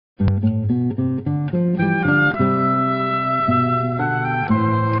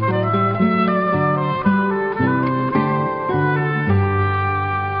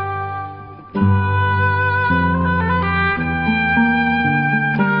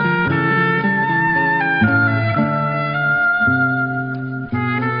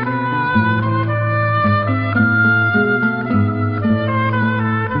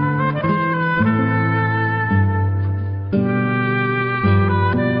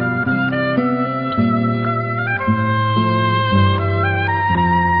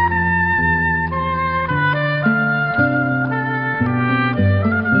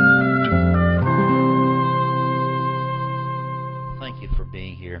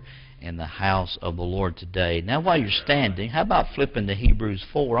here in the house of the Lord today. Now, while you're standing, how about flipping to Hebrews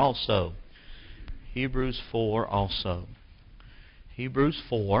 4 also? Hebrews 4 also. Hebrews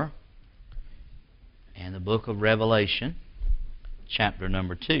 4 and the book of Revelation, chapter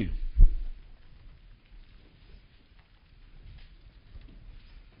number 2.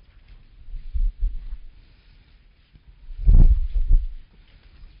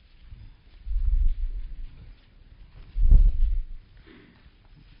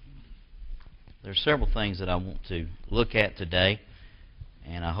 There are several things that I want to look at today,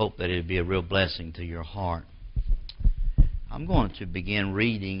 and I hope that it will be a real blessing to your heart. I'm going to begin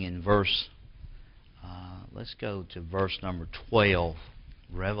reading in let's go to verse number 12.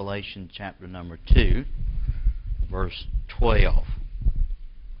 Revelation chapter number 2, verse 12.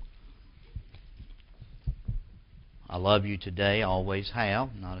 I love you today, always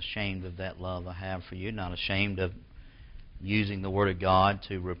have. Not ashamed of that love I have for you. Not ashamed of using the Word of God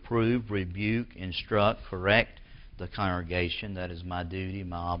to reprove, rebuke, instruct, correct the congregation. That is my duty,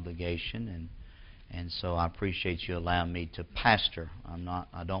 my obligation, and so I appreciate you allowing me to pastor.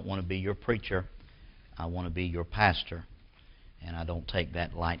 I don't want to be your preacher. I want to be your pastor, and I don't take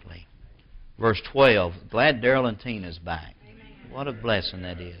that lightly. Verse 12, glad Daryl and Tina's back. Amen. What a blessing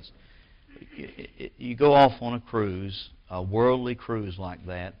that is. You go off on a cruise, a worldly cruise like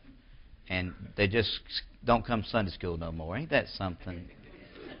that, and they just don't come to Sunday school no more. Ain't that something?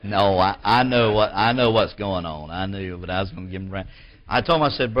 No, I know what's going on. I knew, but I was going to give them around. I told him, I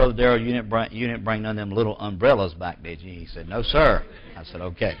said, Brother Darrell, you didn't bring none of them little umbrellas back, did you? He said, no, sir. I said,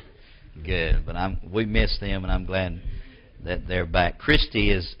 okay, good. But we miss them, and I'm glad that they're back. Christy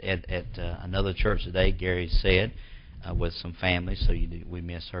is at another church today, Gary said, with some family, so we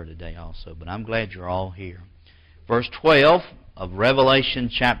miss her today also. But I'm glad you're all here. Verse 12 of Revelation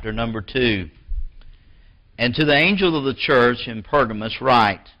chapter number 2. And to the angel of the church in Pergamos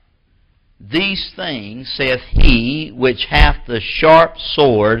write, these things saith he which hath the sharp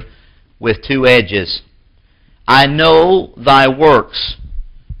sword with two edges. I know thy works,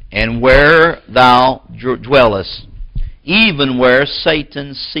 and where thou dwellest, even where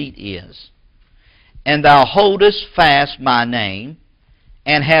Satan's seat is. And thou holdest fast my name,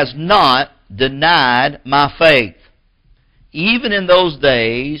 and hast not denied my faith, even in those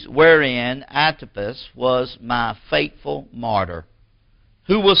days wherein Antipas was my faithful martyr,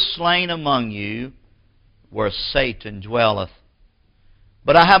 who was slain among you, where Satan dwelleth.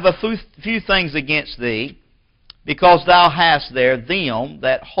 But I have a few things against thee, because thou hast there them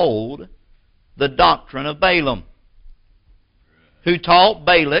that hold the doctrine of Balaam, who taught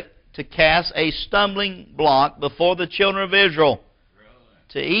Balak to cast a stumbling block before the children of Israel,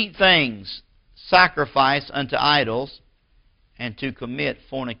 to eat things sacrificed unto idols, and to commit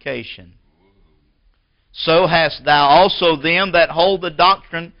fornication. So hast thou also them that hold the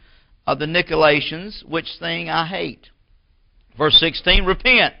doctrine of the Nicolaitans, which thing I hate. Verse 16,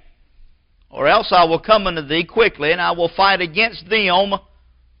 repent, or else I will come unto thee quickly, and I will fight against them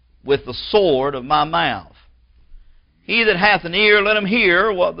with the sword of my mouth. He that hath an ear, let him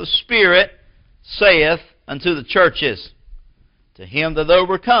hear what the Spirit saith unto the churches. To him that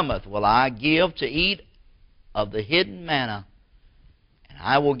overcometh will I give to eat of the hidden manna, and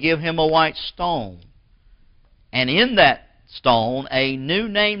I will give him a white stone, and in that stone a new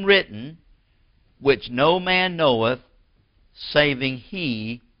name written, which no man knoweth, saving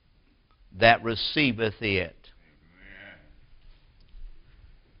he that receiveth it.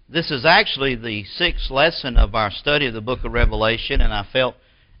 This is actually the 6th lesson of our study of the book of Revelation, and I felt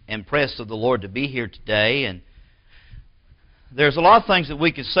impressed of the Lord to be here today. And there's a lot of things that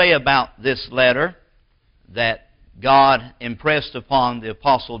we could say about this letter that God impressed upon the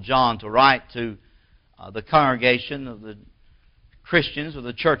Apostle John to write to the congregation of the Christians of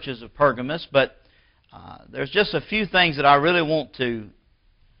the churches of Pergamos. But there's just a few things that I really want to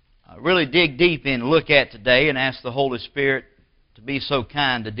really dig deep in and look at today, and ask the Holy Spirit to be so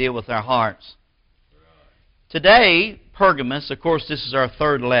kind to deal with our hearts. Today, Pergamos, of course this is our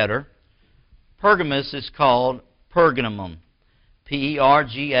 3rd letter. Pergamos is called Pergamum.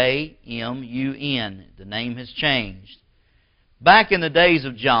 Pergamun. The name has changed. Back in the days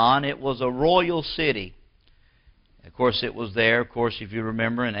of John, it was a royal city. Of course, it was there, if you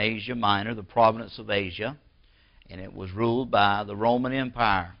remember, in Asia Minor, the province of Asia. And it was ruled by the Roman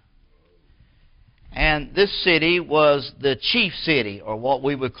Empire. And this city was the chief city, or what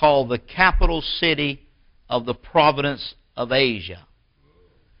we would call the capital city of the province of Asia.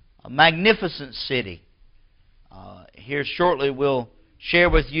 A magnificent city. Here shortly we'll share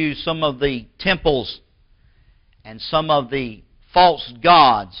with you some of the temples and some of the false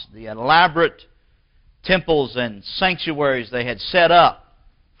gods, the elaborate temples and sanctuaries they had set up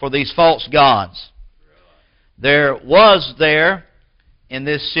for these false gods. There was there in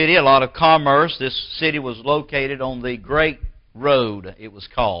this city a lot of commerce. This city was located on the Great Road, it was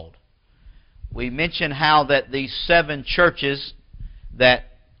called. We mentioned how that these 7 churches that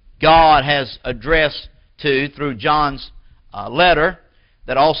God has addressed to through John's letter,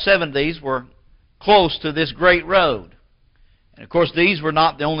 that all 7 of these were close to this Great Road. And of course, these were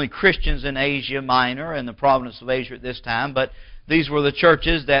not the only Christians in Asia Minor and the province of Asia at this time, but these were the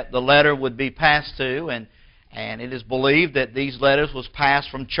churches that the letter would be passed to, and it is believed that these letters was passed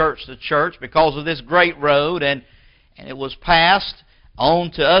from church to church because of this Great Road, and it was passed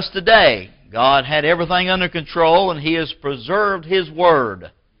on to us today. God had everything under control, and He has preserved His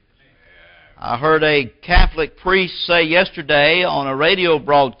Word. I heard a Catholic priest say yesterday on a radio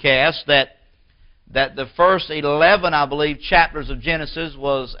broadcast that the first 11, I believe, chapters of Genesis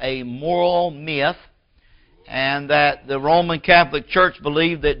was a moral myth, and that the Roman Catholic Church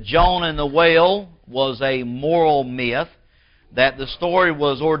believed that Jonah and the whale was a moral myth, that the story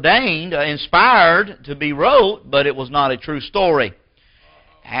was ordained, inspired to be wrote, but it was not a true story.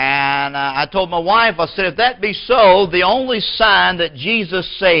 And I told my wife, I said, if that be so, the only sign that Jesus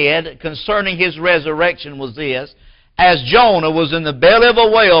said concerning His resurrection was this: as Jonah was in the belly of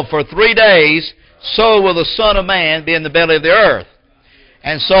a whale for 3 days, so will the Son of Man be in the belly of the earth.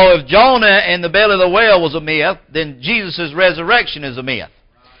 And so if Jonah in the belly of the whale was a myth, then Jesus' resurrection is a myth.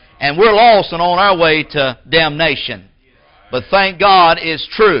 And we're lost and on our way to damnation. But thank God it's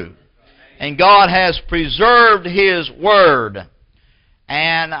true. And God has preserved His Word.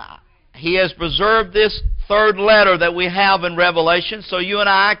 And He has preserved this 3rd letter that we have in Revelation, so you and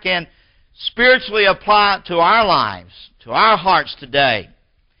I can spiritually apply it to our lives, to our hearts today.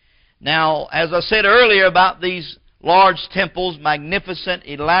 Now, as I said earlier about these large temples, magnificent,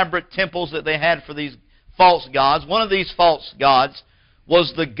 elaborate temples that they had for these false gods, one of these false gods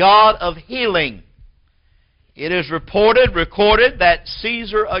was the god of healing. It is recorded that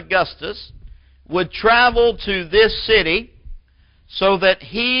Caesar Augustus would travel to this city so that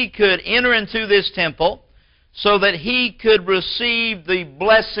he could enter into this temple, so that he could receive the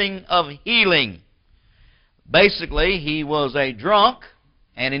blessing of healing. Basically, he was a drunk,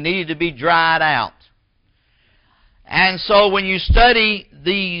 and he needed to be dried out. And so when you study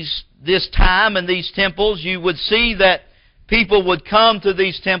this time and these temples, you would see that people would come to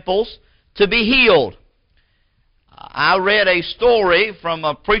these temples to be healed. I read a story from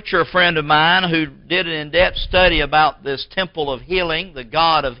a preacher friend of mine who did an in-depth study about this temple of healing, the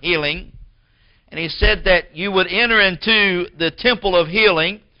God of healing. And he said that you would enter into the temple of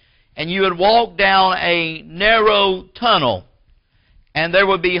healing and you would walk down a narrow tunnel. And there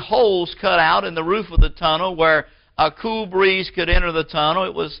would be holes cut out in the roof of the tunnel where a cool breeze could enter the tunnel.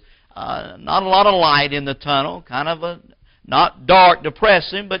 It was not a lot of light in the tunnel, kind of not dark,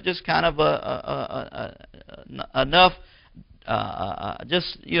 depressing, but just kind of enough,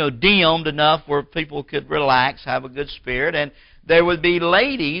 dimmed enough where people could relax, have a good spirit. And there would be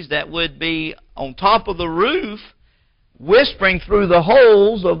ladies that would be on top of the roof whispering through the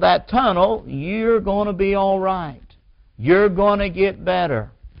holes of that tunnel, "You're going to be all right. You're going to get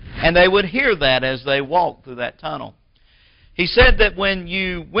better." And they would hear that as they walked through that tunnel. He said that when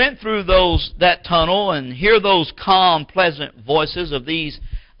you went through that tunnel and hear those calm, pleasant voices of these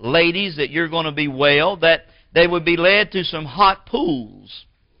ladies that you're going to be well, that they would be led to some hot pools.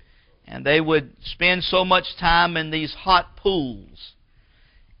 And they would spend so much time in these hot pools.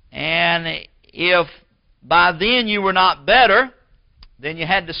 And if by then you were not better, then you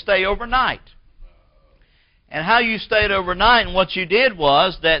had to stay overnight. And how you stayed overnight and what you did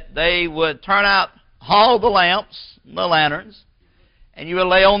was that they would turn out all the lamps, the lanterns, and you would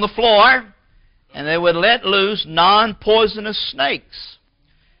lay on the floor, and they would let loose non-poisonous snakes.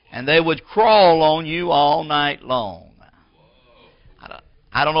 And they would crawl on you all night long.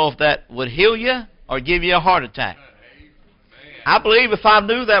 I don't know if that would heal you or give you a heart attack. I believe if I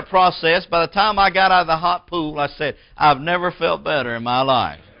knew that process, by the time I got out of the hot pool, I said, I've never felt better in my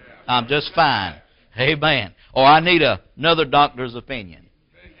life. I'm just fine. Amen. Or I need another doctor's opinion.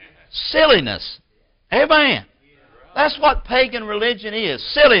 Silliness. Amen. That's what pagan religion is.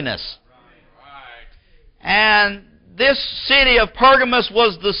 Silliness. And this city of Pergamos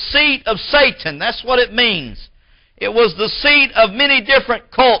was the seat of Satan. That's what it means. It was the seat of many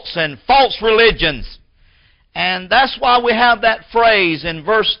different cults and false religions. And that's why we have that phrase in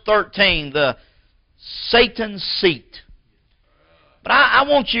verse 13, the Satan's seat. But I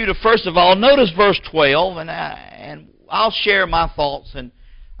want you to, first of all, notice verse 12, and I'll share my thoughts and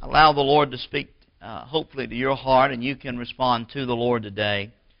allow the Lord to speak, hopefully, to your heart, and you can respond to the Lord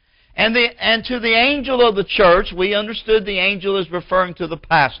today. And to the angel of the church, we understood the angel is referring to the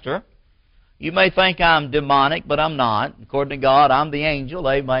pastor. You may think I'm demonic, but I'm not. According to God, I'm the angel.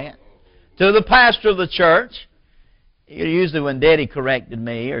 Amen. To the pastor of the church. Usually when Daddy corrected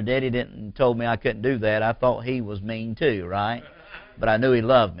me, or Daddy didn't told me I couldn't do that, I thought he was mean too, right? But I knew he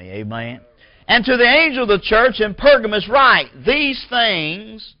loved me. Amen. And to the angel of the church in Pergamos write, these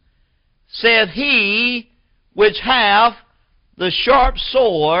things saith he which hath the sharp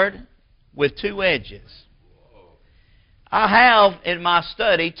sword with two edges. I have in my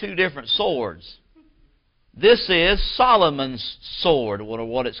study two different swords. This is Solomon's sword, or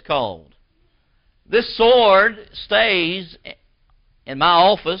what it's called. This sword stays in my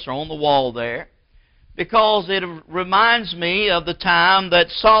office or on the wall there because it reminds me of the time that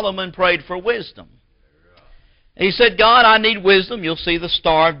Solomon prayed for wisdom. He said, God, I need wisdom. You'll see the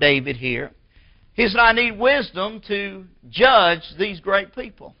Star of David here. He said, I need wisdom to judge these great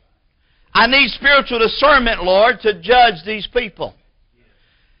people. I need spiritual discernment, Lord, to judge these people.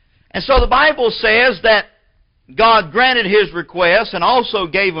 And so the Bible says that God granted his request and also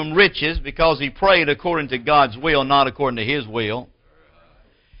gave him riches because he prayed according to God's will, not according to his will.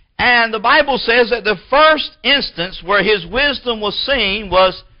 And the Bible says that the first instance where his wisdom was seen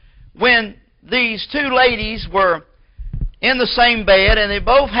was when these two ladies were in the same bed and they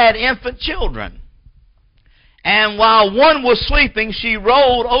both had infant children. And while one was sleeping, she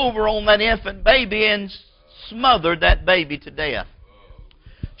rolled over on that infant baby and smothered that baby to death.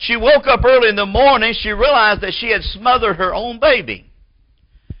 She woke up early in the morning. She realized that she had smothered her own baby.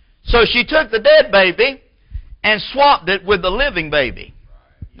 So she took the dead baby and swapped it with the living baby.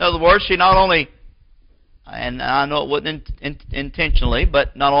 In other words, she not only, and I know it wasn't intentionally,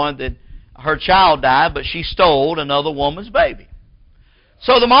 but not only did her child die, but she stole another woman's baby.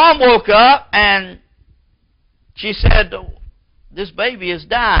 So the mom woke up and she said, this baby has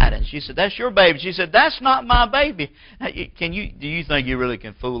died. And she said, that's your baby. She said, that's not my baby. Now, do you think you really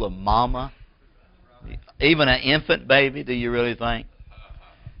can fool a mama? Even an infant baby, do you really think?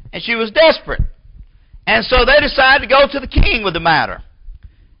 And she was desperate. And so they decided to go to the king with the matter.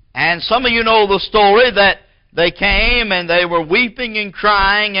 And some of you know the story that they came and they were weeping and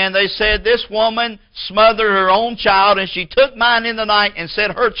crying and they said, this woman smothered her own child and she took mine in the night and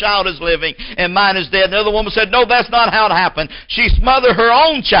said her child is living and mine is dead. And the other woman said, no, that's not how it happened. She smothered her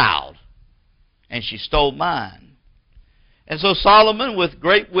own child and she stole mine. And so Solomon, with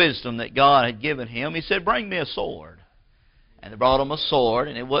great wisdom that God had given him, he said, bring me a sword. And they brought him a sword,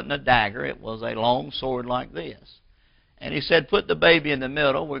 and it wasn't a dagger. It was a long sword like this. And he said, put the baby in the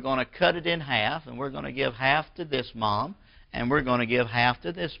middle. We're going to cut it in half, and we're going to give half to this mom, and we're going to give half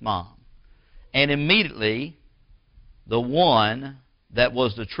to this mom. And immediately, the one that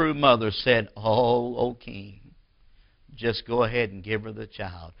was the true mother said, O king, just go ahead and give her the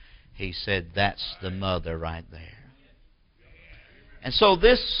child. He said, that's the mother right there. And so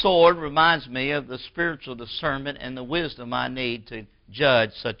this sword reminds me of the spiritual discernment and the wisdom I need to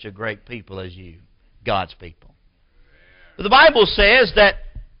judge such a great people as you, God's people. But the Bible says that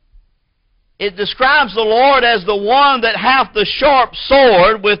it describes the Lord as the one that hath the sharp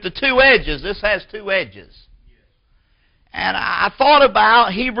sword with the two edges. This has two edges. And I thought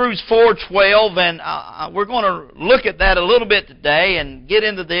about Hebrews 4:12, and we're going to look at that a little bit today and get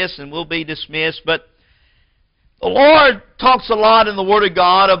into this, and we'll be dismissed. But the Lord talks a lot in the Word of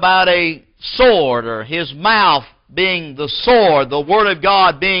God about a sword, or His mouth being the sword, the Word of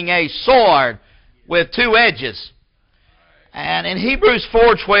God being a sword with two edges. And in Hebrews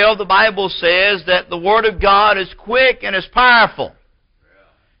 4:12, the Bible says that the Word of God is quick and is powerful.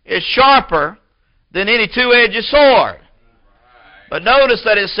 It's sharper than any two-edged sword. But notice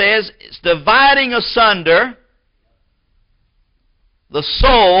that it says it's dividing asunder the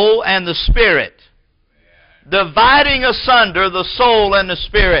soul and the spirit. Dividing asunder the soul and the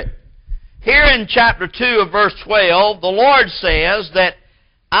spirit. Here in chapter 2 of verse 12, the Lord says that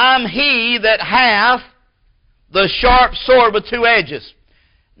I'm He that hath the sharp sword with two edges.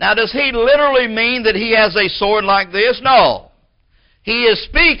 Now, does He literally mean that He has a sword like this? No. He is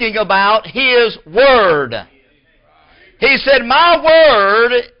speaking about His Word. He said, my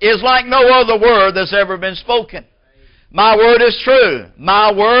Word is like no other word that's ever been spoken. My Word is true.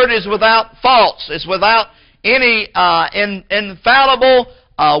 My Word is without faults. It's without any infallible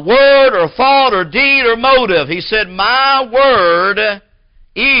word or thought or deed or motive. He said, my Word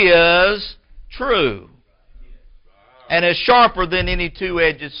is true and is sharper than any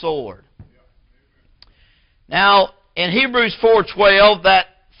two-edged sword. Now, in Hebrews 4:12, that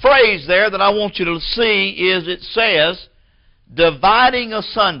phrase there that I want you to see is, it says, dividing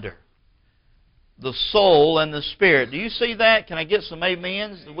asunder. the soul and the spirit. Do you see that? Can I get some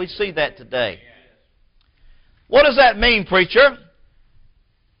amens? We see that today. What does that mean, preacher?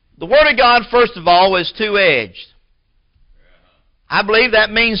 The Word of God, first of all, is two-edged. I believe that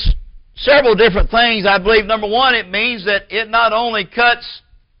means several different things. I believe, number one, it means that it not only cuts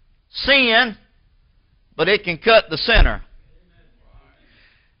sin, but it can cut the sinner.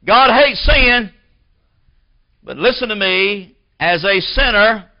 God hates sin, but listen to me, as a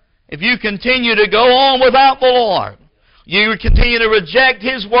sinner, if you continue to go on without the Lord, you continue to reject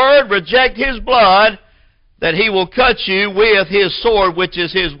His Word, reject His blood, that He will cut you with His sword, which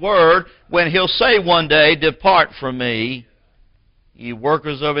is His Word, when He'll say one day, "Depart from me, ye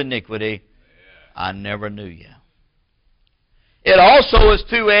workers of iniquity, I never knew you." It also is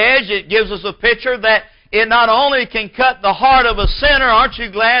two-edged. It gives us a picture that it not only can cut the heart of a sinner. Aren't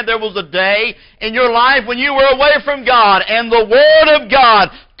you glad there was a day in your life when you were away from God and the Word of God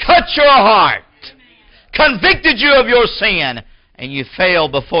cut your heart, convicted you of your sin, and you fell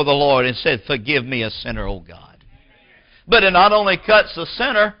before the Lord and said, "Forgive me, a sinner, O God." But it not only cuts a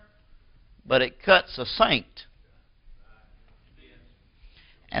sinner, but it cuts a saint.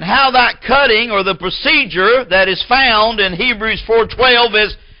 And how that cutting, or the procedure that is found in Hebrews 4:12,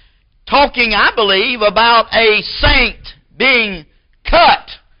 is talking, I believe, about a saint being cut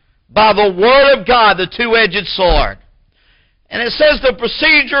by the Word of God, the two-edged sword. And it says the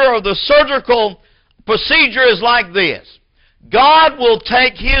procedure, or the surgical procedure, is like this. God will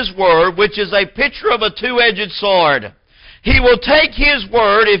take His Word, which is a picture of a two-edged sword. He will take His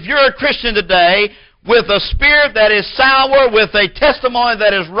Word, if you're a Christian today, with a spirit that is sour, with a testimony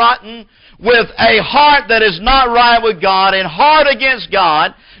that is rotten, with a heart that is not right with God, and hard against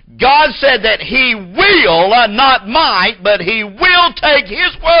God, God said that He will, not might, but He will take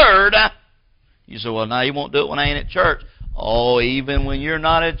His Word. You say, "Well, now He won't do it when I ain't at church." Oh, even when you're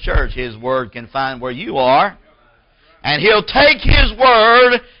not at church, His Word can find where you are. And He'll take His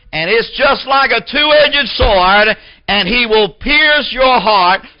Word, and it's just like a two-edged sword, and He will pierce your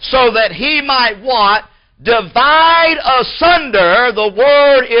heart so that He might what? Divide asunder. The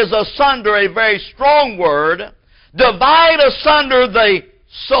word is asunder, a very strong word. Divide asunder the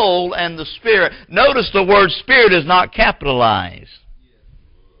soul and the spirit. Notice the word spirit is not capitalized.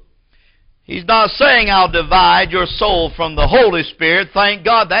 He's not saying, "I'll divide your soul from the Holy Spirit." Thank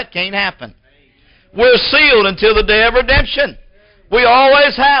God that can't happen. We're sealed until the day of redemption. We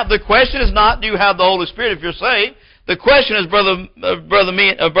always have. The question is not, do you have the Holy Spirit if you're saved? The question is, Brother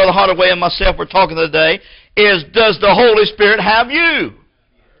Hardaway and myself were talking today, is, does the Holy Spirit have you?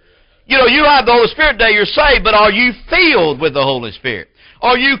 You know, you have the Holy Spirit today, you're saved, but are you filled with the Holy Spirit?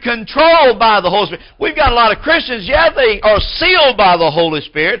 Are you controlled by the Holy Spirit? We've got a lot of Christians, yeah, they are sealed by the Holy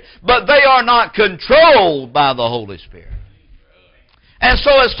Spirit, but they are not controlled by the Holy Spirit. And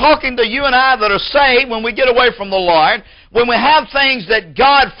so it's talking to you and I that are saved when we get away from the Lord, when we have things that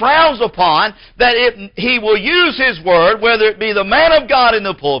God frowns upon, that He will use His Word, whether it be the man of God in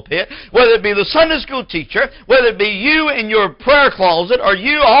the pulpit, whether it be the Sunday school teacher, whether it be you in your prayer closet, or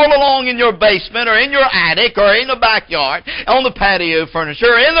you all along in your basement, or in your attic, or in the backyard, on the patio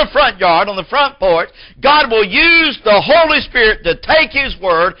furniture, or in the front yard, on the front porch. God will use the Holy Spirit to take His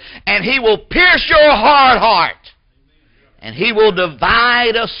Word, and He will pierce your hard heart. And He will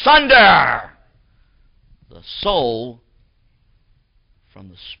divide asunder the soul from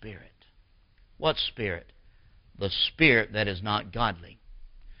the spirit. What spirit? The spirit that is not godly.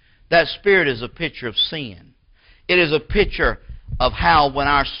 That spirit is a picture of sin. It is a picture of how when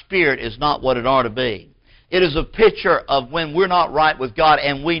our spirit is not what it ought to be. It is a picture of when we're not right with God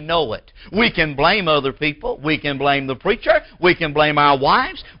and we know it. We can blame other people. We can blame the preacher. We can blame our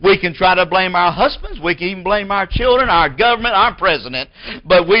wives. We can try to blame our husbands. We can even blame our children, our government, our president.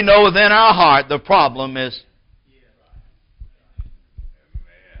 But we know within our heart the problem is.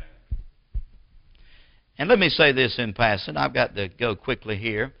 And let me say this in passing. I've got to go quickly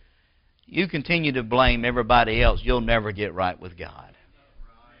here. You continue to blame everybody else, you'll never get right with God.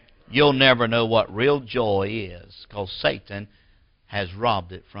 You'll never know what real joy is, because Satan has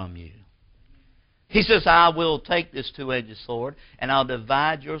robbed it from you. He says, "I will take this two-edged sword, and I'll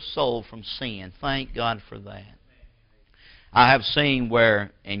divide your soul from sin." Thank God for that. I have seen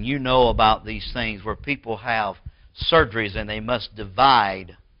where, and you know about these things, where people have surgeries and they must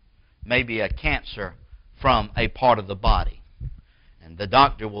divide maybe a cancer from a part of the body. And the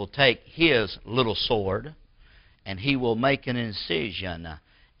doctor will take his little sword, and he will make an incision,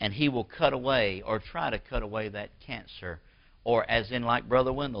 and he will cut away or try to cut away that cancer, or as in like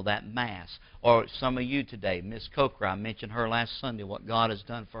Brother Wendell, that mass. Or some of you today, Miss Coker, I mentioned her last Sunday, what God has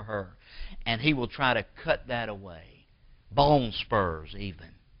done for her. And he will try to cut that away. Bone spurs even.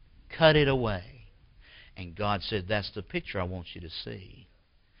 Cut it away. And God said, that's the picture I want you to see.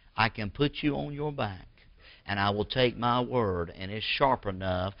 I can put you on your back, and I will take my word, and it's sharp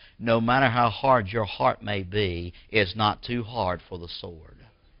enough, no matter how hard your heart may be, it's not too hard for the sword.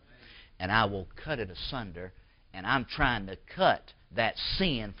 And I will cut it asunder, and I'm trying to cut that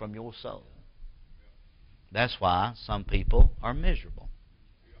sin from your soul. That's why some people are miserable.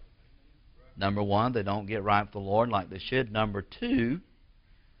 Number one, they don't get right with the Lord like they should. Number two,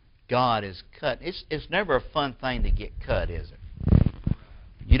 God is cut. It's never a fun thing to get cut, is it?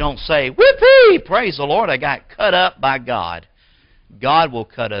 You don't say, whoopee, praise the Lord, I got cut up by God. God will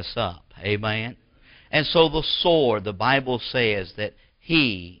cut us up. Amen. And so the sword, the Bible says that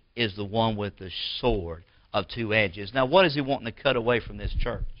He is the one with the sword of two edges. Now, what is He wanting to cut away from this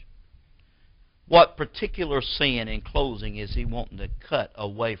church? What particular sin, in closing, is He wanting to cut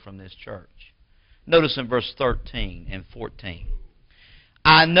away from this church? Notice in verse 13 and 14.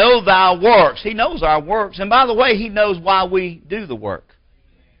 I know thy works. He knows our works. And by the way, He knows why we do the work.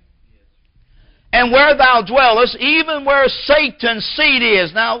 And where thou dwellest, even where Satan's seat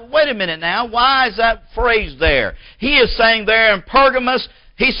is. Now, wait a minute now. Why is that phrase there? He is saying there in Pergamos,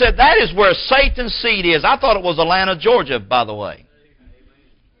 he said that is where Satan's seat is. I thought it was Atlanta, Georgia, by the way.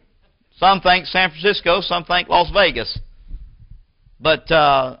 Some think San Francisco, some think Las Vegas. But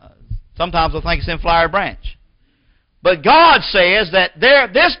sometimes I think it's in Flowery Branch. But God says that there,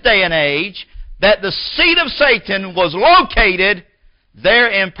 this day and age, that the seat of Satan was located there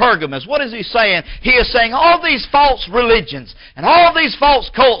in Pergamos. What is He saying? He is saying all these false religions and all these false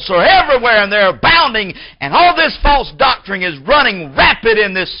cults are everywhere, and they're abounding, and all this false doctrine is running rapid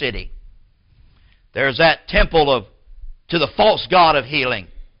in this city. There's that temple to the false god of healing.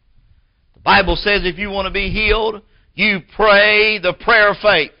 The Bible says if you want to be healed, you pray the prayer of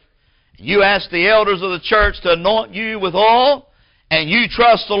faith. You ask the elders of the church to anoint you with oil, and you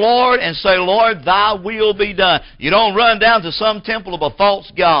trust the Lord and say, Lord, thy will be done. You don't run down to some temple of a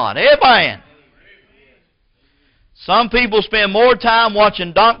false god. Amen. Some people spend more time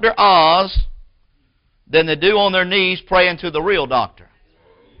watching Dr. Oz than they do on their knees praying to the real doctor.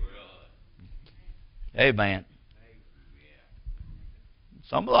 Amen.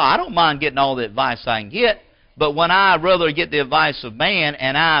 I don't mind getting all the advice I can get, but when I rather get the advice of man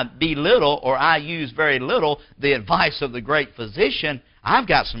and I belittle or I use very little the advice of the great physician, I've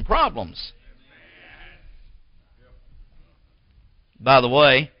got some problems. By the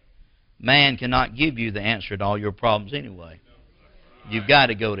way, man cannot give you the answer to all your problems anyway. You've got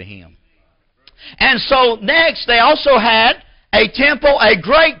to go to Him. And so next they also had a temple, a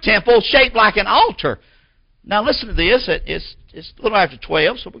great temple shaped like an altar. Now listen to this. It's a little after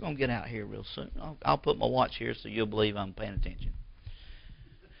 12, so we're going to get out here real soon. I'll put my watch here so you'll believe I'm paying attention.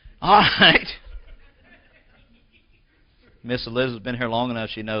 All right. Miss Elizabeth's been here long enough,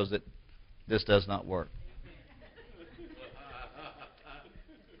 she knows that this does not work.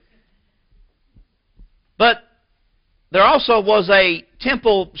 But there also was a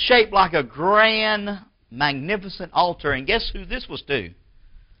temple shaped like a grand, magnificent altar. And guess who this was to?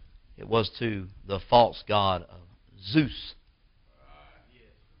 It was to the false god of Zeus.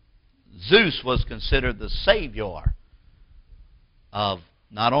 Zeus was considered the savior of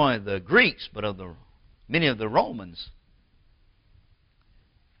not only the Greeks, but of many of the Romans.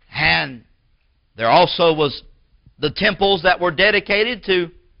 And there also was the temples that were dedicated to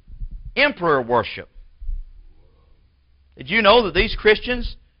emperor worship. Did you know that these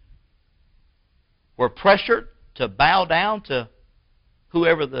Christians were pressured to bow down to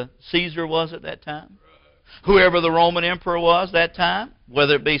whoever the Caesar was at that time? Whoever the Roman emperor was that time,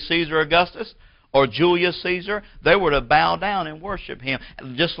 whether it be Caesar Augustus or Julius Caesar, they were to bow down and worship him,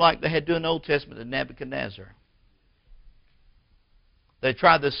 just like they had done in the Old Testament to Nebuchadnezzar. They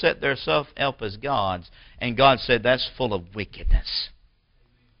tried to set themselves up as gods, and God said, that's full of wickedness.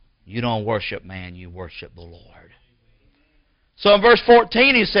 You don't worship man, you worship the Lord. So in verse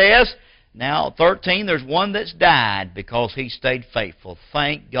 14 he says, now 13, there's one that's died because he stayed faithful.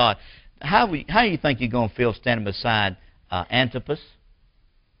 Thank God. How do you think you're going to feel standing beside Antipas,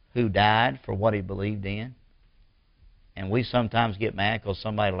 who died for what he believed in? And we sometimes get mad because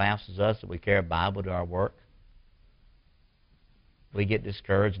somebody laughs at us that we carry a Bible to our work. We get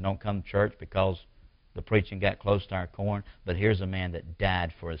discouraged and don't come to church because the preaching got close to our corn. But here's a man that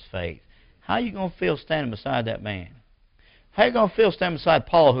died for his faith. How are you going to feel standing beside that man? How are you going to feel standing beside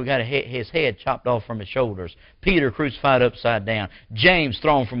Paul, who got his head chopped off from his shoulders? Peter crucified upside down. James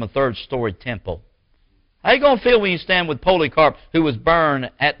thrown from a third-story temple. How you going to feel when you stand with Polycarp, who was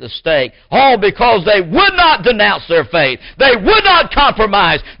burned at the stake? All because they would not denounce their faith. They would not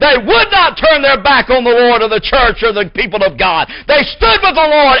compromise. They would not turn their back on the Lord or the church or the people of God. They stood with the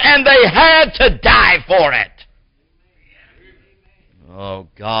Lord, and they had to die for it. Oh,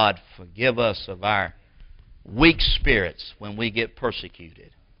 God, forgive us of our weak spirits when we get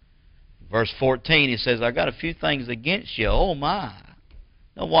persecuted. Verse 14, he says, I've got a few things against you. Oh, my.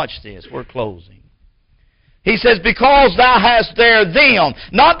 Now watch this. We're closing. He says, because thou hast there them.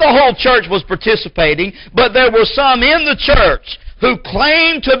 Not the whole church was participating, but there were some in the church who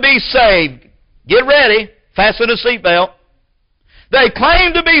claimed to be saved. Get ready. Fasten a seatbelt. They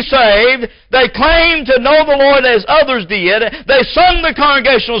claimed to be saved. They claimed to know the Lord as others did. They sung the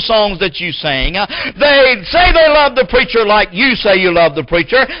congregational songs that you sang. They say they love the preacher like you say you love the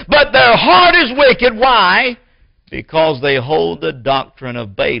preacher, but their heart is wicked. Why? Because they hold the doctrine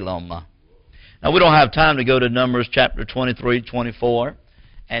of Balaam. Now, we don't have time to go to Numbers chapter 23, 24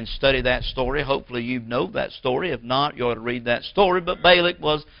 and study that story. Hopefully you know that story. If not, you ought to read that story. But Balak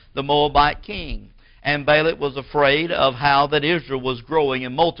was the Moabite king. And Balak was afraid of how that Israel was growing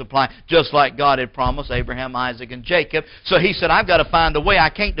and multiplying, just like God had promised Abraham, Isaac, and Jacob. So he said, I've got to find a way. I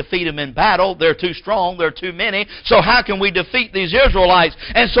can't defeat them in battle. They're too strong. They're too many. So how can we defeat these Israelites?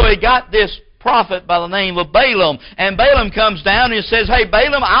 And so he got this prophet by the name of Balaam. And Balaam comes down and says, hey,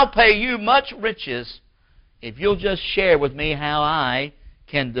 Balaam, I'll pay you much riches if you'll just share with me how I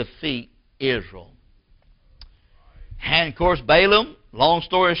can defeat Israel. And, of course, Balaam, long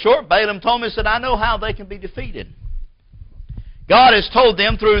story short, Balaam told me, he said, I know how they can be defeated. God has told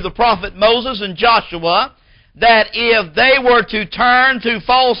them through the prophet Moses and Joshua that if they were to turn to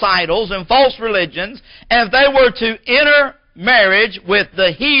false idols and false religions, and if they were to enter marriage with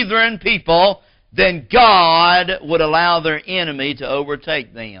the heathen people, then God would allow their enemy to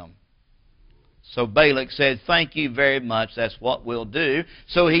overtake them. So Balak said, thank you very much, that's what we'll do.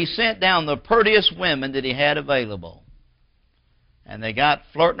 So he sent down the prettiest women that he had available. And they got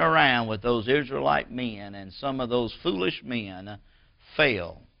flirting around with those Israelite men, and some of those foolish men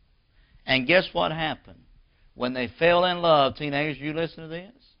fell. And guess what happened? When they fell in love, teenagers, you listen to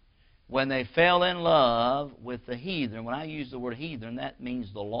this? When they fell in love with the heathen, when I use the word heathen, that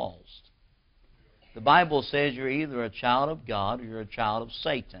means the lost. The Bible says you're either a child of God or you're a child of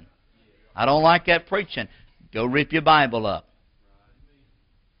Satan. I don't like that preaching. Go rip your Bible up.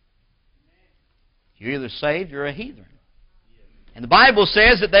 You're either saved or you're a heathen. And the Bible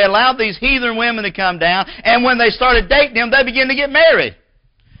says that they allowed these heathen women to come down, and when they started dating them, they began to get married.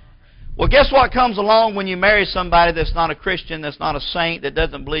 Well, guess what comes along when you marry somebody that's not a Christian, that's not a saint, that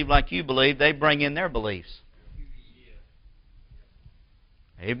doesn't believe like you believe? They bring in their beliefs.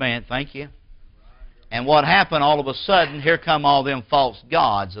 Amen. Thank you. And what happened all of a sudden, here come all them false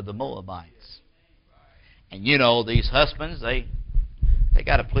gods of the Moabites. And you know, these husbands, they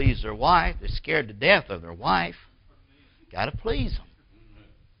got to please their wife. They're scared to death of their wife. Got to please them.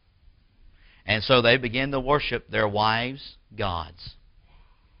 And so they begin to worship their wives' gods.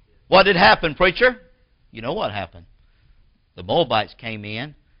 What did happen, preacher? You know what happened. The Moabites came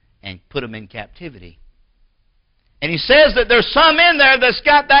in and put them in captivity. And he says that there's some in there that's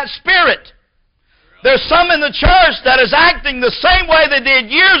got that spirit. There's some in the church that is acting the same way they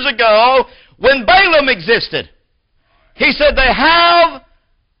did years ago when Balaam existed. He said they have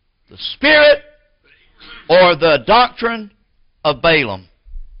the spirit or the doctrine of Balaam.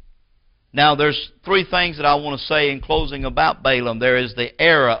 Now, there's three things that I want to say in closing about Balaam. There is the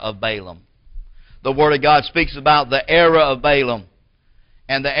era of Balaam. The Word of God speaks about the era of Balaam.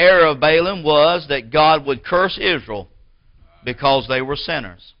 And the era of Balaam was that God would curse Israel because they were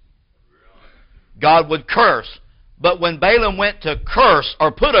sinners. God would curse. But when Balaam went to curse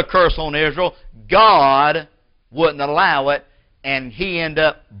or put a curse on Israel, God wouldn't allow it, and he ended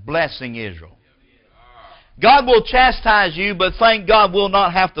up blessing Israel. God will chastise you, but thank God we'll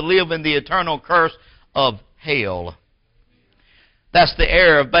not have to live in the eternal curse of hell. That's the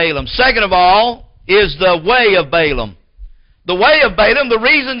error of Balaam. Second of all is the way of Balaam. The way of Balaam, the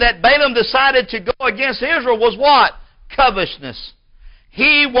reason that Balaam decided to go against Israel was what? Covetousness.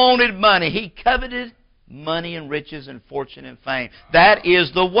 He wanted money. He coveted money and riches and fortune and fame. That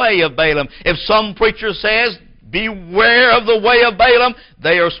is the way of Balaam. If some preacher says, beware of the way of Balaam,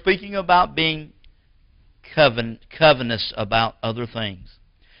 they are speaking about being covetous about other things.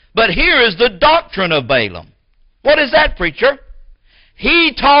 But here is the doctrine of Balaam. What is that, preacher?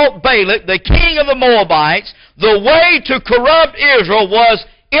 He taught Balak, the king of the Moabites, the way to corrupt Israel was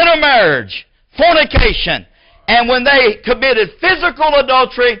intermarriage, fornication. And when they committed physical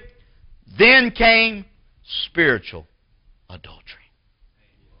adultery, then came spiritual adultery.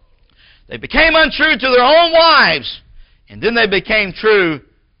 They became untrue to their own wives. And then they became true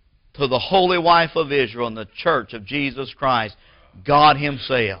to the holy wife of Israel and the church of Jesus Christ, God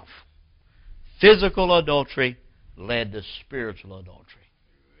Himself. Physical adultery led to spiritual adultery.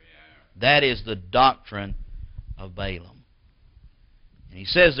 That is the doctrine of Balaam. And he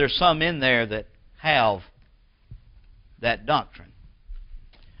says there's some in there that have that doctrine.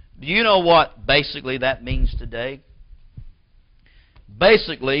 Do you know what basically that means today?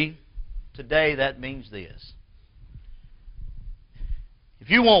 Basically, today that means this. If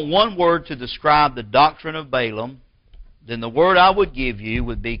you want one word to describe the doctrine of Balaam, then the word I would give you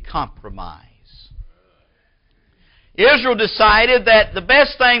would be compromise. Israel decided that the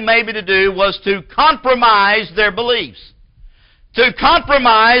best thing maybe to do was to compromise their beliefs. To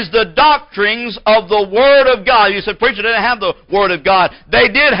compromise the doctrines of the Word of God. You said, preacher, didn't have the Word of God. They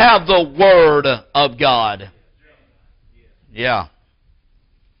did have the Word of God. Yeah.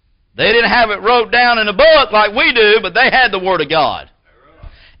 They didn't have it wrote down in a book like we do, but they had the Word of God.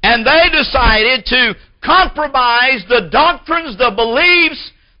 And they decided to compromise the doctrines, the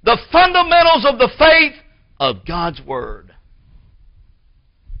beliefs, the fundamentals of the faith of God's Word.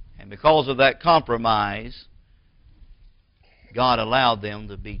 And because of that compromise, God allowed them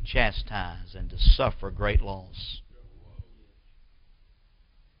to be chastised and to suffer great loss.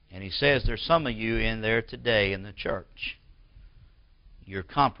 And He says there's some of you in there today in the church. You're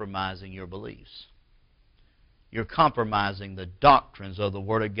compromising your beliefs. You're compromising the doctrines of the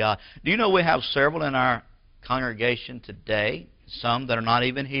Word of God. Do you know we have several in our congregation today, some that are not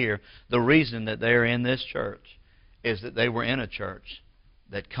even here? The reason that they're in this church is that they were in a church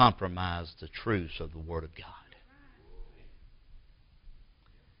that compromised the truths of the Word of God.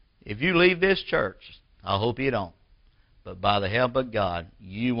 If you leave this church, I hope you don't, but by the help of God,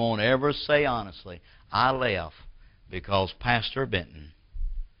 you won't ever say honestly, I left because Pastor Benton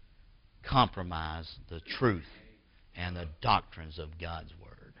compromised the truth and the doctrines of God's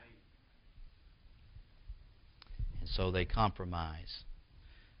Word. And so they compromised.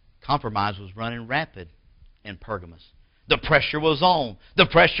 Compromise was running rapid in Pergamos. The pressure was on. The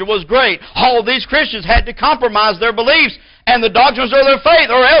pressure was great. All these Christians had to compromise their beliefs and the doctrines of their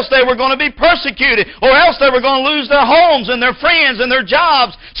faith, or else they were going to be persecuted, or else they were going to lose their homes and their friends and their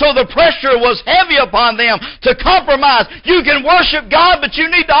jobs. So the pressure was heavy upon them to compromise. You can worship God, but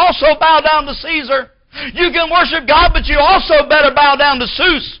you need to also bow down to Caesar. You can worship God, but you also better bow down to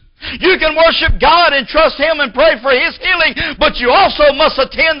Zeus. You can worship God and trust Him and pray for His healing, but you also must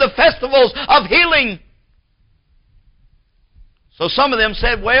attend the festivals of healing. So some of them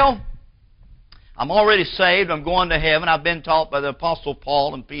said, well, I'm already saved. I'm going to heaven. I've been taught by the Apostle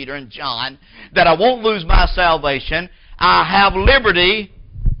Paul and Peter and John that I won't lose my salvation. I have liberty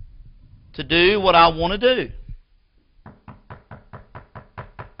to do what I want to do.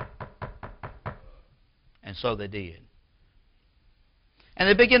 And so they did. And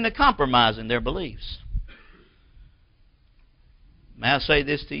they began to compromise in their beliefs. May I say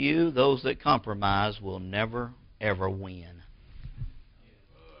this to you? Those that compromise will never, ever win.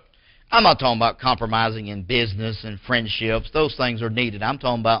 I'm not talking about compromising in business and friendships. Those things are needed. I'm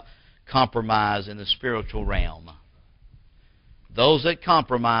talking about compromise in the spiritual realm. Those that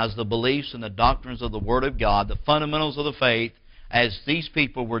compromise the beliefs and the doctrines of the Word of God, the fundamentals of the faith, as these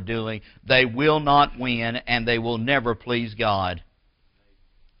people were doing, they will not win and they will never please God.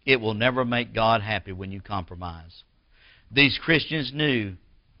 It will never make God happy when you compromise. These Christians knew,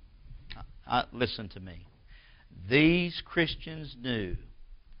 listen to me, these Christians knew,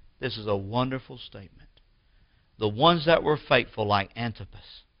 this is a wonderful statement, the ones that were faithful like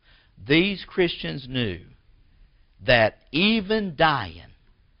Antipas, these Christians knew that even dying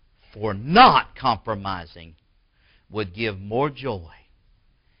for not compromising would give more joy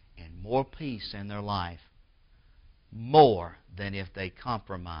and more peace in their life, more than if they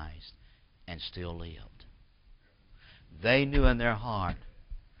compromised and still lived. They knew in their heart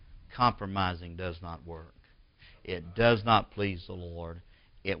compromising does not work. It does not please the Lord.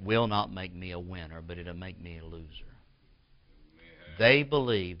 It will not make me a winner, but it'll make me a loser. They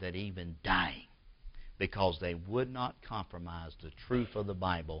believed that even dying, because they would not compromise the truth of the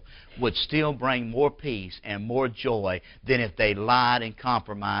Bible, would still bring more peace and more joy than if they lied and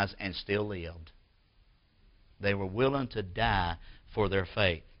compromised and still lived. They were willing to die for their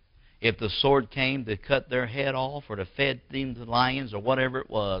faith. If the sword came to cut their head off or to feed them to lions or whatever it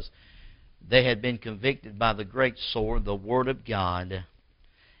was, they had been convicted by the great sword, the Word of God.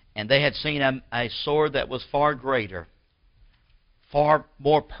 And they had seen a sword that was far greater, far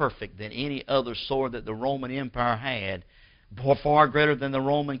more perfect than any other sword that the Roman Empire had, far greater than the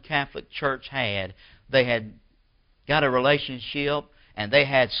Roman Catholic Church had. They had got a relationship and they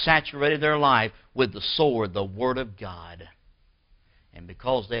had saturated their life with the sword, the Word of God. And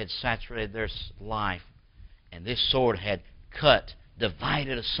because they had saturated their life, and this sword had cut,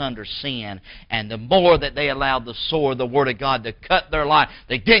 divided asunder sin, and the more that they allowed the sword, the Word of God, to cut their life,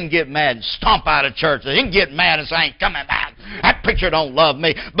 they didn't get mad and stomp out of church. They didn't get mad and say, I ain't coming back. That preacher don't love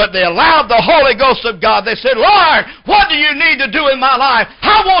me. But they allowed the Holy Ghost of God. They said, Lord, what do you need to do in my life?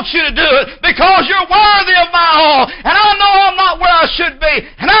 I want you to do it because you're worthy of my all. And I know I'm not where I should be,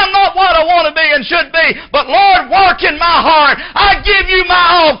 and I'm not what I want to be and should be. But Lord, work in my heart. I give you my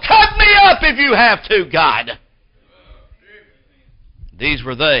all. Cut me up if you have to, God. These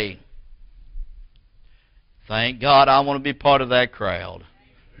were they. Thank God I want to be part of that crowd.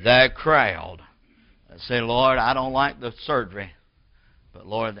 That crowd. I say, Lord, I don't like the surgery. But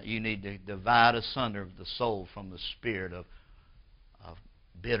Lord, you need to divide asunder the soul from the spirit of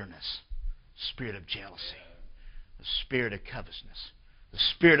bitterness, spirit of jealousy, the spirit of covetousness, the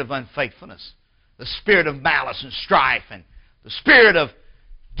spirit of unfaithfulness, the spirit of malice and strife, and the spirit of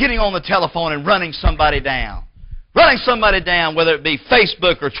getting on the telephone and running somebody down. Running somebody down, whether it be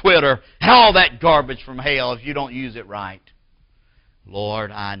Facebook or Twitter, and all that garbage from hell if you don't use it right.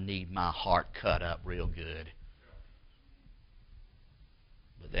 Lord, I need my heart cut up real good.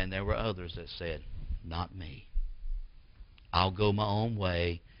 But then there were others that said, not me. I'll go my own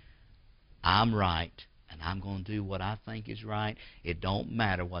way. I'm right, and I'm going to do what I think is right. It don't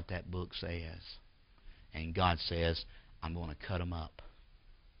matter what that book says. And God says, I'm going to cut them up.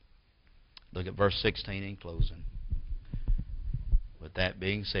 Look at verse 16 in closing. With that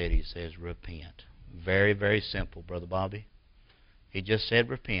being said, he says, repent. Very, very simple, Brother Bobby. He just said,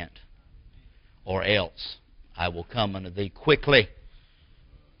 repent, or else I will come unto thee quickly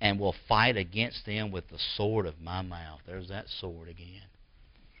and will fight against them with the sword of my mouth. There's that sword again.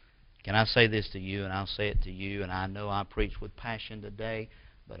 Can I say this to you, and I'll say it to you, and I know I preach with passion today,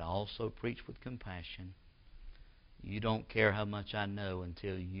 but I also preach with compassion. You don't care how much I know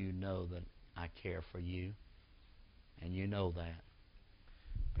until you know that I care for you, and you know that.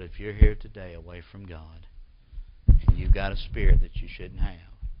 But if you're here today away from God, and you've got a spirit that you shouldn't have,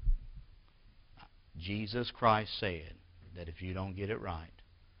 Jesus Christ said that if you don't get it right,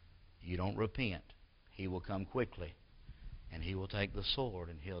 you don't repent, He will come quickly, and He will take the sword,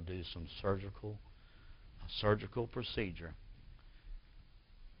 and He'll do some surgical procedure.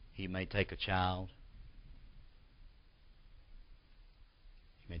 He may take a child.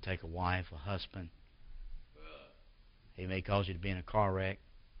 He may take a wife, a husband. He may cause you to be in a car wreck,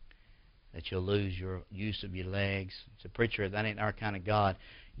 that you'll lose your use of your legs. It's a preacher, that ain't our kind of God.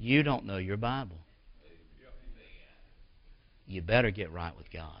 You don't know your Bible. You better get right with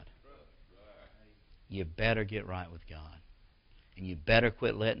God. You better get right with God. And you better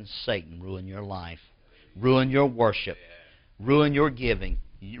quit letting Satan ruin your life, ruin your worship, ruin your giving,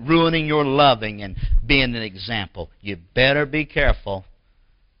 ruining your loving and being an example. You better be careful.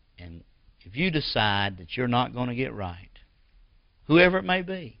 And if you decide that you're not going to get right, whoever it may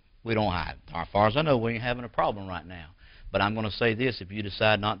be, we don't have, as far as I know, we ain't having a problem right now. But I'm going to say this, if you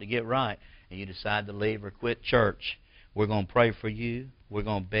decide not to get right and you decide to leave or quit church, we're going to pray for you. We're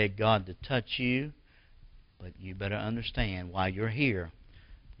going to beg God to touch you. But you better understand, while you're here,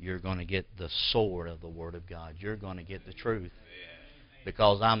 you're going to get the sword of the Word of God. You're going to get the truth,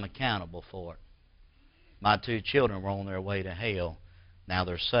 because I'm accountable for it. My 2 children were on their way to hell. Now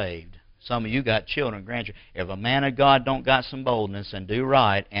they're saved. Some of you got children, grandchildren. If a man of God don't got some boldness and do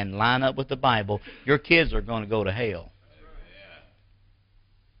right and line up with the Bible, your kids are going to go to hell.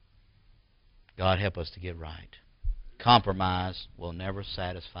 God help us to get right. Compromise will never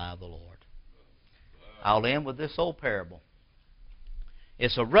satisfy the Lord. I'll end with this old parable.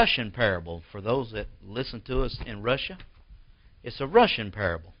 It's a Russian parable for those that listen to us in Russia. It's a Russian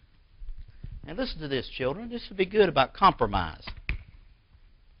parable. And listen to this, children. This would be good about compromise.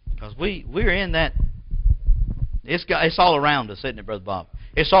 Because we're in that. It's all around us, isn't it, Brother Bob?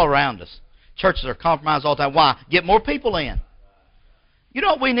 It's all around us. Churches are compromised all the time. Why? Get more people in. You know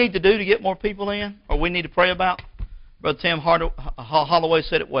what we need to do to get more people in? Or we need to pray about? Brother Tim Holloway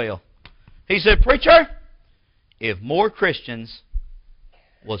said it well. He said, preacher, if more Christians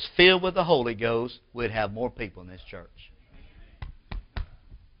was filled with the Holy Ghost, we'd have more people in this church.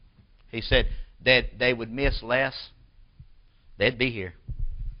 He said that they would miss less. They'd be here.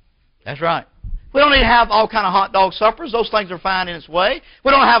 That's right. We don't need to have all kind of hot dog suppers. Those things are fine in its way.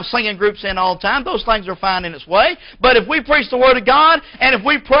 We don't have singing groups in all the time. Those things are fine in its way. But if we preach the Word of God, and if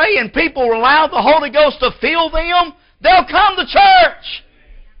we pray and people allow the Holy Ghost to fill them, they'll come to church.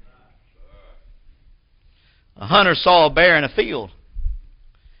 A hunter saw a bear in a field.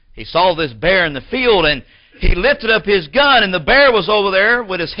 He saw this bear in the field, and he lifted up his gun, and the bear was over there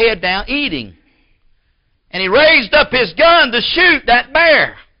with his head down eating. And he raised up his gun to shoot that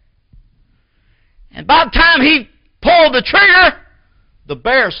bear. And by the time he pulled the trigger, the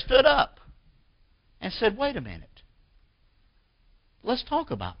bear stood up and said, wait a minute. Let's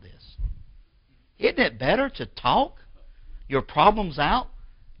talk about this. Isn't it better to talk your problems out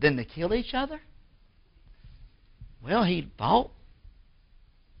than to kill each other? Well, he thought.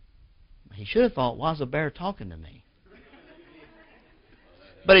 He should have thought, why is the bear talking to me?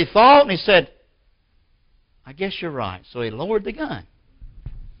 But he thought and he said, I guess you're right. So he lowered the gun.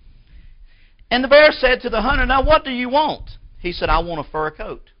 And the bear said to the hunter, now what do you want? He said, I want a fur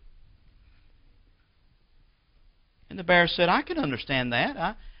coat. And the bear said, I can understand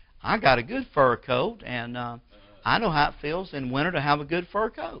that. I got a good fur coat, and I know how it feels in winter to have a good fur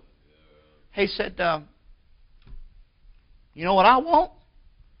coat. He said, you know what I want?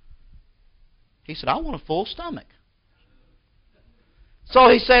 He said, I want a full stomach. So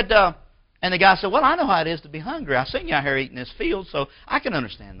he said, and the guy said, well, I know how it is to be hungry. I've seen you out here eating this field, so I can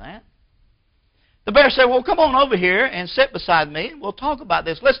understand that. The bear said, well, come on over here and sit beside me, and we'll talk about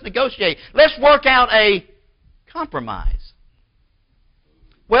this. Let's negotiate. Let's work out a compromise.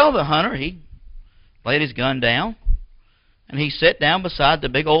 Well, the hunter, he laid his gun down, and he sat down beside the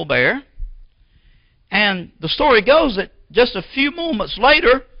big old bear. And the story goes that just a few moments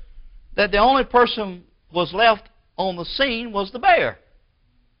later, that the only person was left on the scene was the bear.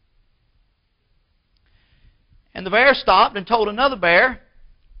 And the bear stopped and told another bear,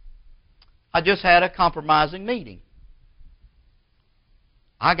 I just had a compromising meeting.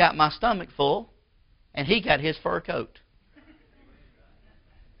 I got my stomach full, and he got his fur coat.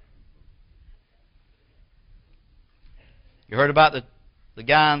 You heard about the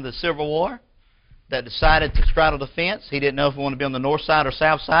guy in the Civil War that decided to straddle the fence? He didn't know if he wanted to be on the north side or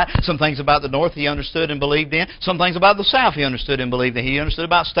south side. Some things about the north he understood and believed in. Some things about the south he understood and believed in. He understood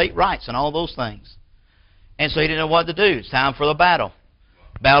about state rights and all those things. And so he didn't know what to do. It's time for the battle.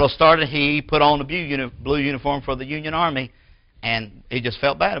 Battle started. He put on the blue uniform for the Union Army, and he just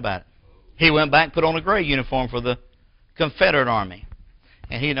felt bad about it. He went back and put on a gray uniform for the Confederate Army.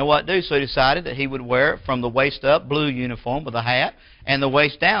 And he didn't know what to do, so he decided that he would wear it from the waist up, blue uniform with a hat, and the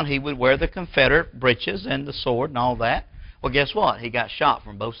waist down he would wear the Confederate breeches and the sword and all that. Well, guess what? He got shot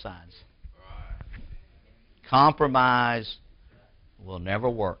from both sides. Compromise will never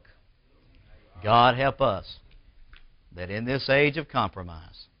work. God help us that in this age of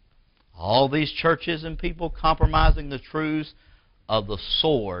compromise, all these churches and people compromising the truths of the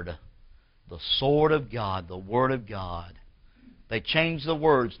sword of God, the Word of God. They change the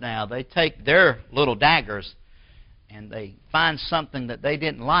words now. They take their little daggers and they find something that they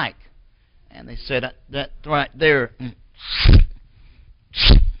didn't like. And they said, that right there. They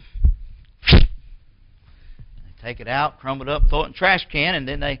take it out, crumble it up, throw it in the trash can, and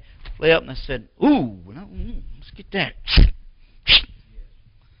then they fly up and they said, ooh, let's get that.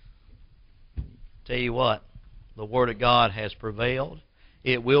 Tell you what, the Word of God has prevailed.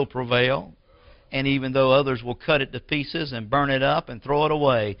 It will prevail. And even though others will cut it to pieces and burn it up and throw it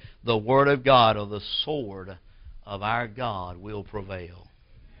away, the Word of God, or the sword of our God, will prevail.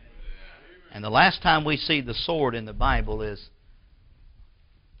 And the last time we see the sword in the Bible is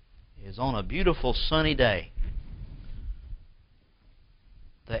on a beautiful sunny day.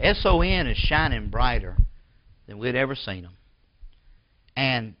 The S-O-N is shining brighter than we'd ever seen him.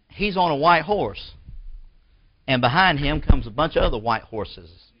 And he's on a white horse. And behind him comes a bunch of other white horses.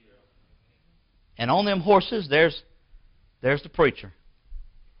 And on them horses, there's the preacher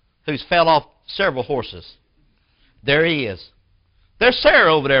who's fell off several horses. There he is. There's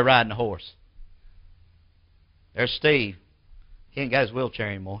Sarah over there riding a horse. There's Steve. He ain't got his wheelchair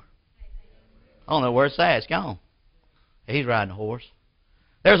anymore. I don't know where it's at. It's gone. He's riding a horse.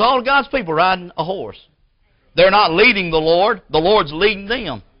 There's all of God's people riding a horse. They're not leading the Lord. The Lord's leading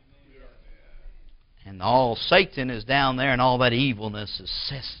them. And all Satan is down there, and all that evilness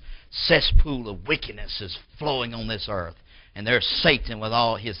is cesspool of wickedness is flowing on this earth. And there's Satan with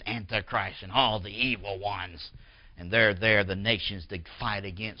all his antichrist and all the evil ones. And they're there, the nations, to fight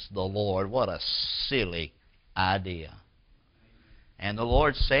against the Lord. What a silly idea. And the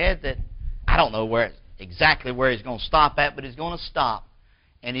Lord said that, I don't know exactly where he's going to stop at, but he's going to stop.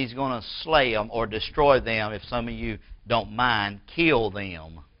 And he's going to slay them or destroy them, if some of you don't mind. Kill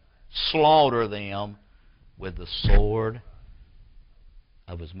them. Slaughter them with the sword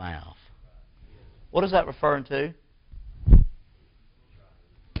of his mouth. What is that referring to?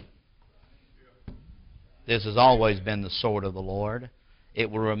 This has always been the sword of the Lord.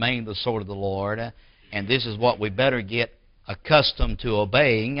 It will remain the sword of the Lord. And this is what we better get accustomed to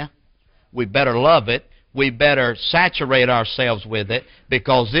obeying. We better love it. we better saturate ourselves with it,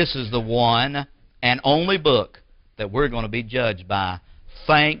 because this is the one and only book that we're going to be judged by.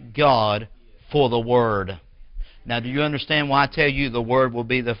 Thank God for the Word. Now, do you understand why I tell you the Word will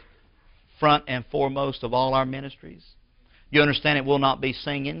be the front and foremost of all our ministries? You understand it will not be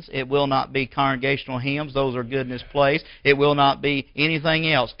singings. It will not be congregational hymns. Those are good in its place. It will not be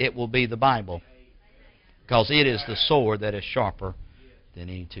anything else. It will be the Bible. Because it is the sword that is sharper than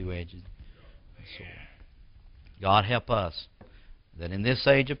any two-edged sword. God help us that in this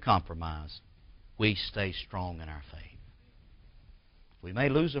age of compromise, we stay strong in our faith. We may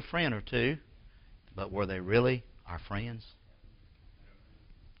lose a friend or two, but were they really our friends?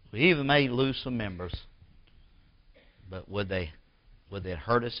 We even may lose some members, but would it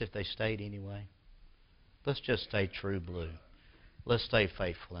hurt us if they stayed anyway? Let's just stay true blue. Let's stay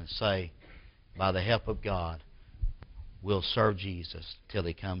faithful and say, by the help of God, we'll serve Jesus till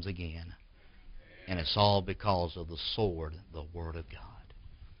He comes again. And it's all because of the sword, the Word of God.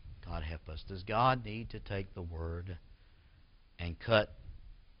 God help us. Does God need to take the Word and cut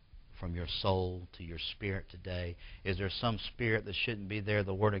from your soul to your spirit today? Is there some spirit that shouldn't be there?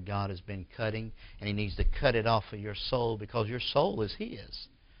 The Word of God has been cutting, and He needs to cut it off of your soul, because your soul is His.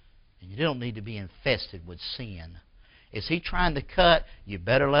 And you don't need to be infested with sin. Is He trying to cut? You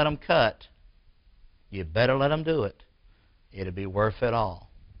better let Him cut. You better let Him do it. It'll be worth it all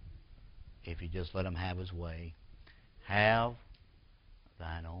if you just let Him have His way. Have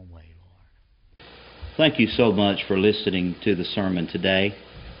Thine own way, Lord. Thank you so much for listening to the sermon today.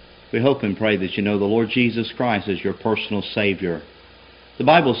 We hope and pray that you know the Lord Jesus Christ as your personal Savior. The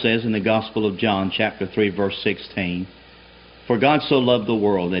Bible says in the Gospel of John, chapter 3, verse 16, "For God so loved the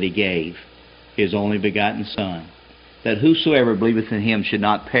world that He gave His only begotten Son, that whosoever believeth in Him should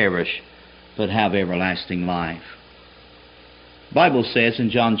not perish, but have everlasting life." The Bible says in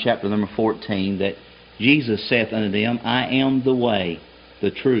John chapter number 14 that Jesus saith unto them, "I am the way,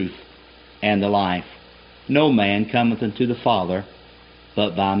 the truth, and the life. No man cometh unto the Father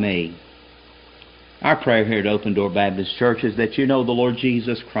but by me." Our prayer here at Open Door Baptist Church is that you know the Lord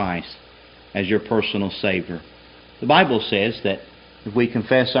Jesus Christ as your personal Savior. The Bible says that if we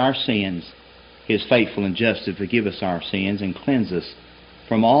confess our sins, He is faithful and just to forgive us our sins and cleanse us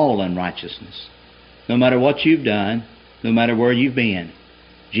from all unrighteousness. No matter what you've done, no matter where you've been,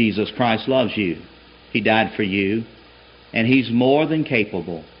 Jesus Christ loves you. He died for you, and He's more than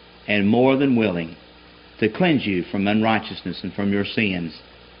capable and more than willing to cleanse you from unrighteousness and from your sins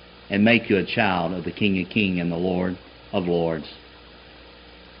and make you a child of the King of Kings and the Lord of Lords.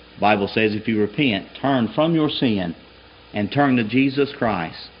 The Bible says if you repent, turn from your sin, and turn to Jesus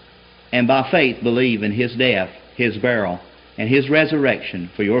Christ, and by faith believe in His death, His burial, and His resurrection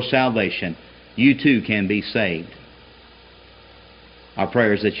for your salvation, you too can be saved. Our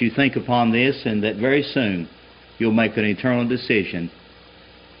prayer is that you think upon this, and that very soon you'll make an eternal decision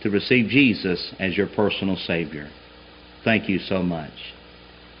to receive Jesus as your personal Savior. Thank you so much.